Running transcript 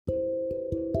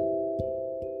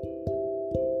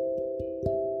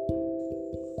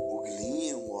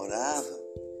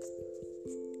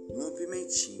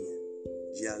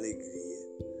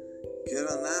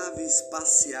pela nave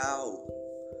espacial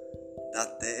da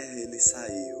Terra ele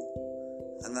saiu,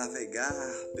 a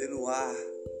navegar pelo ar.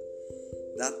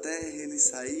 Da Terra ele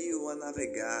saiu a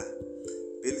navegar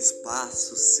pelo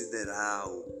espaço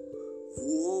sideral.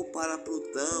 Voou para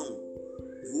Plutão,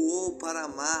 voou para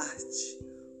Marte,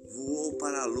 voou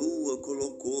para a Lua,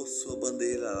 colocou sua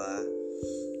bandeira lá.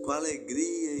 Com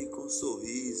alegria e com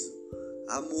sorriso,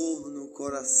 amor no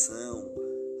coração,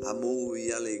 amor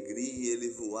e alegria, ele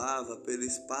voava pelo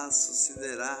espaço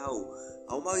sideral,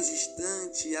 ao mais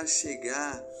distante a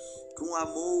chegar, com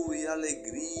amor e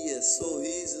alegria,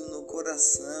 sorriso no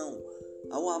coração,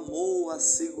 ao amor a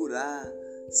segurar,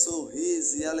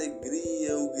 sorriso e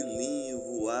alegria, o grilinho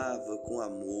voava com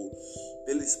amor,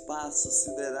 pelo espaço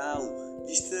sideral,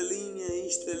 de estrelinha em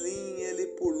estrelinha ele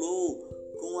pulou,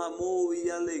 com amor e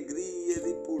alegria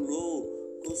ele pulou,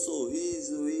 com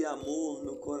sorriso e amor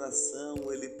no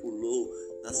coração ele pulou,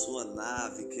 na sua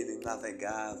nave que ele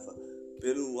navegava,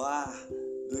 pelo ar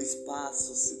do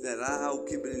espaço sideral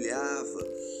que brilhava,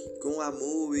 com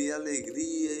amor e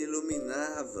alegria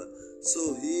iluminava,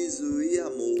 sorriso e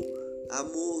amor,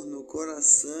 amor no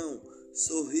coração,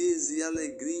 sorriso e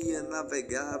alegria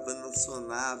navegava na sua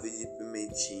nave de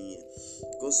pimentinha,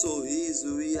 com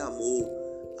sorriso e amor,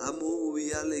 amor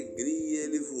e alegria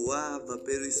ele voava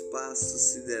pelo espaço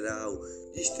sideral,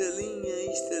 de estrelinha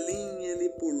em estrelinha ele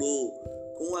pulou,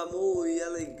 com amor e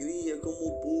alegria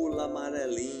como pula a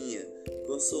amarelinha,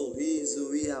 com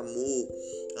sorriso e amor,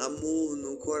 amor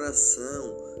no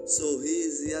coração,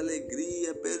 sorriso e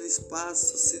alegria, pelo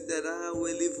espaço sideral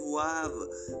ele voava,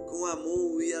 com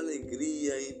amor e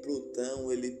alegria, em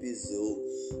Plutão ele pisou,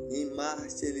 em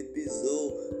Marte ele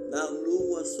pisou, na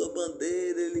Lua sua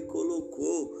bandeira ele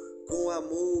colocou, com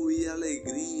amor e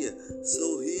alegria,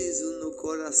 sorriso no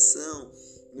coração,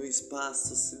 no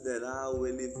espaço sideral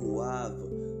ele voava,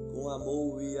 com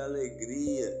amor e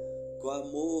alegria, com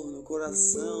amor no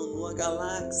coração, numa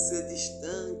galáxia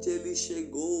distante ele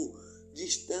chegou,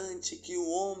 distante que o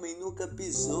homem nunca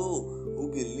pisou, o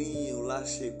grilinho lá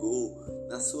chegou,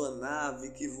 na sua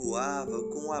nave que voava,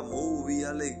 com amor e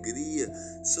alegria,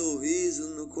 sorriso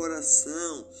no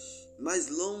coração, mais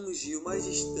longe, o mais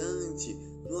distante,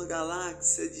 numa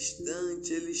galáxia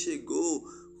distante ele chegou,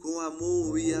 com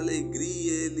amor e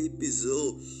alegria ele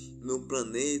pisou, no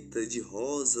planeta de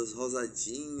rosas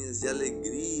rosadinhas de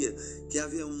alegria, que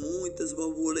havia muitas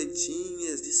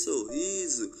borboletinhas de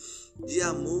sorriso, de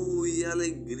amor e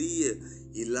alegria,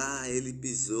 e lá ele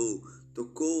pisou,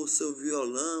 tocou seu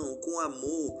violão com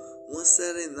amor, uma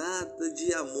serenata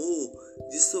de amor,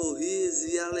 de sorriso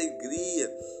e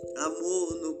alegria,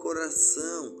 amor no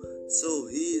coração,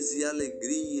 sorriso e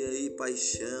alegria e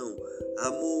paixão,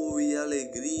 amor e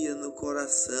alegria no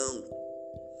coração,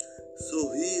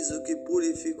 sorriso que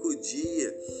purifica o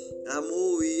dia,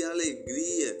 amor e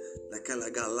alegria. Naquela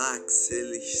galáxia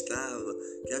ele estava,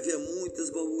 que havia muitas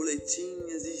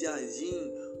borboletinhas de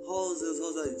jardim, rosas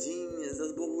rosadinhas,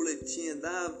 as borboletinhas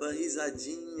davam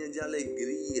risadinha de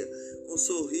alegria, com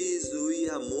sorriso e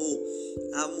amor,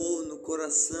 amor no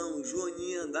coração.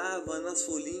 Joaninha andava nas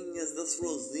folhinhas das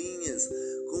florzinhas,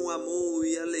 com amor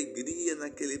e alegria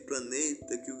naquele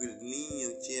planeta que o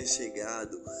grilinho tinha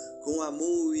chegado, com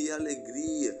amor e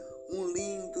alegria, um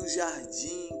lindo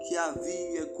jardim que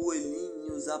havia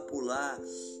coelhinhos a pular,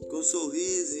 com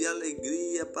sorriso e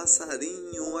alegria,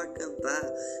 passarinho a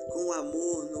cantar, com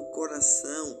amor no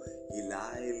coração. E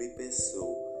lá ele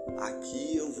pensou,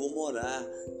 aqui eu vou morar,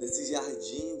 nesse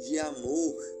jardim de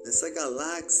amor, nessa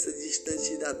galáxia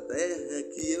distante da Terra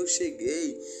que eu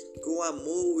cheguei, com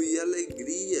amor e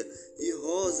alegria e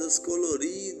rosas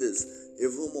coloridas, eu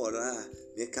vou morar,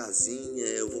 minha casinha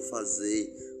eu vou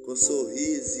fazer, com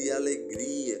sorriso e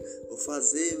alegria, vou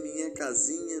fazer minha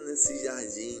casinha nesse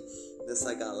jardim,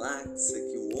 nessa galáxia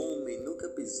que o homem nunca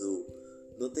pisou.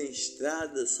 Não tem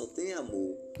estrada, só tem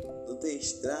amor. Não tem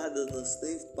estrada, não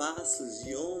tem passos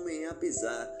de homem a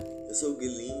pisar. Eu sou o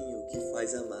grilinho que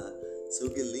faz amar. Sou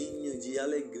grilinho de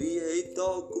alegria e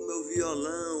toco meu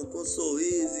violão com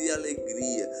sorriso e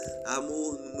alegria,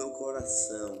 amor no meu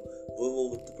coração.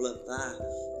 Vou plantar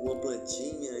uma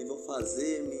plantinha e vou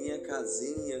fazer minha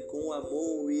casinha com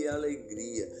amor e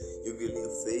alegria. E o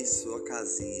grilinho fez sua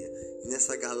casinha. E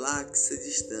nessa galáxia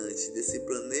distante, desse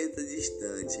planeta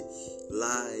distante,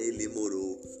 lá ele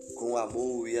morou com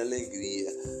amor e alegria.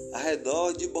 Ao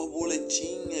redor de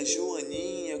borboletinha,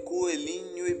 joaninha,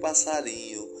 coelhinho e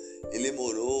passarinho, ele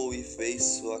morou e fez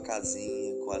sua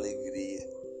casinha com alegria.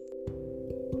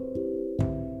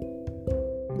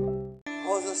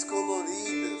 Rosas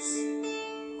coloridas,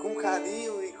 com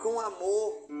carinho e com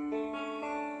amor,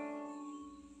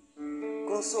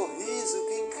 com sorriso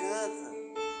que encanta,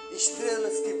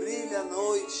 estrelas que brilham à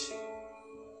noite.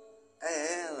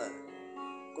 É ela,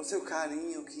 com seu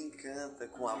carinho que encanta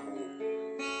com amor.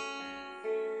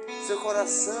 Seu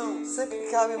coração sempre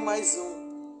cabe mais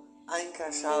um a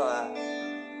encaixar lá,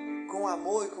 com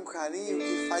amor e com carinho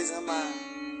que faz amar.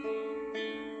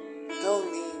 Tão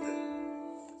linda,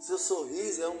 seu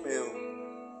sorriso é o meu,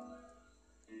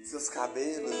 seus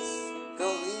cabelos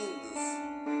tão lindos,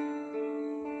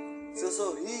 seu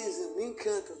sorriso me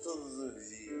encanta todos os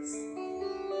dias.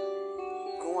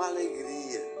 Com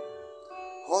alegria,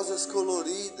 rosas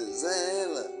coloridas, é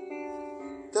ela,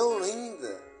 tão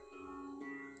linda,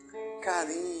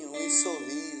 carinho e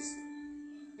sorriso,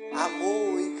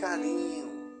 amor e carinho.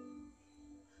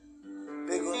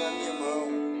 Pegou na minha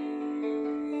mão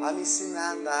a me ensinar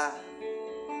a andar,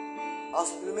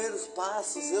 aos primeiros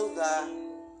passos eu dar,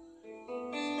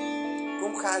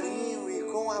 com carinho e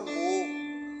com amor,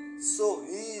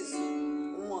 sorriso,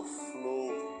 uma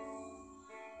flor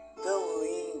tão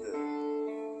linda.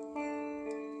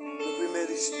 No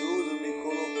primeiro estudo me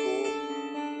colocou,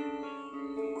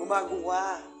 como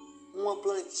aguar uma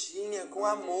plantinha com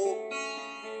amor,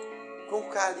 com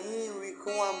carinho e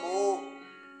com amor,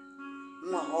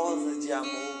 uma rosa de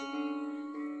amor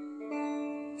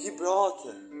que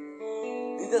brota,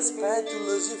 lindas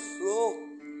pétalas de flor,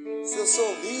 seu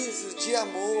sorriso de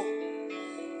amor,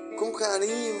 com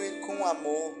carinho e com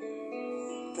amor,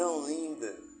 tão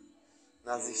linda.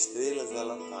 Nas estrelas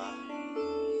ela tá,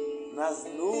 nas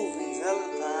nuvens ela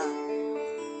tá,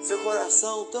 seu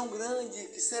coração tão grande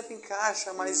que sempre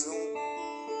encaixa mais um,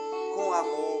 com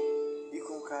amor e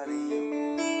com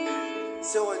carinho,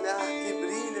 seu olhar que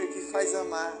brilha e que faz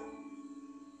amar,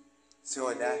 seu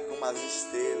olhar como as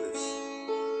estrelas,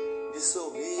 de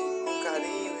sorrir com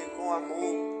carinho e com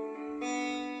amor,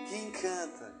 que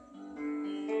encanta,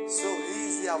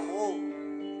 sorriso e amor,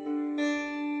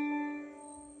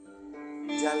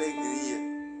 de alegria.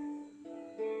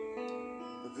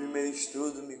 No primeiro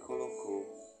estudo me colocou,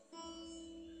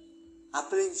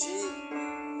 aprendi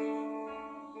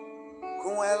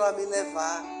com ela a me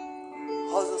levar,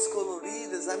 rosas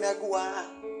coloridas a me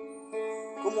aguar,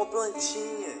 como uma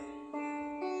plantinha,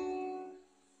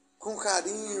 com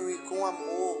carinho e com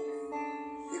amor,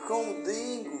 e com um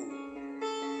dengo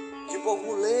de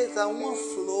borboleta uma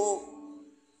flor,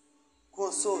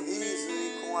 com sorriso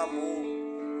e com amor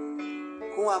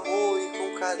e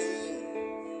com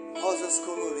carinho, rosas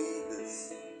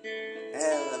coloridas.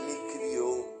 Ela me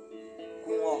criou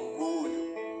com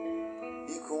orgulho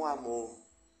e com amor,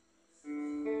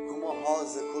 como uma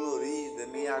rosa colorida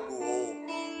me aguou,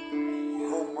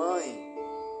 com mãe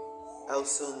é o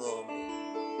seu nome,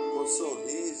 com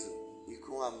sorriso e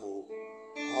com amor,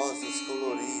 rosas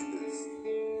coloridas,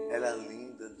 ela é linda.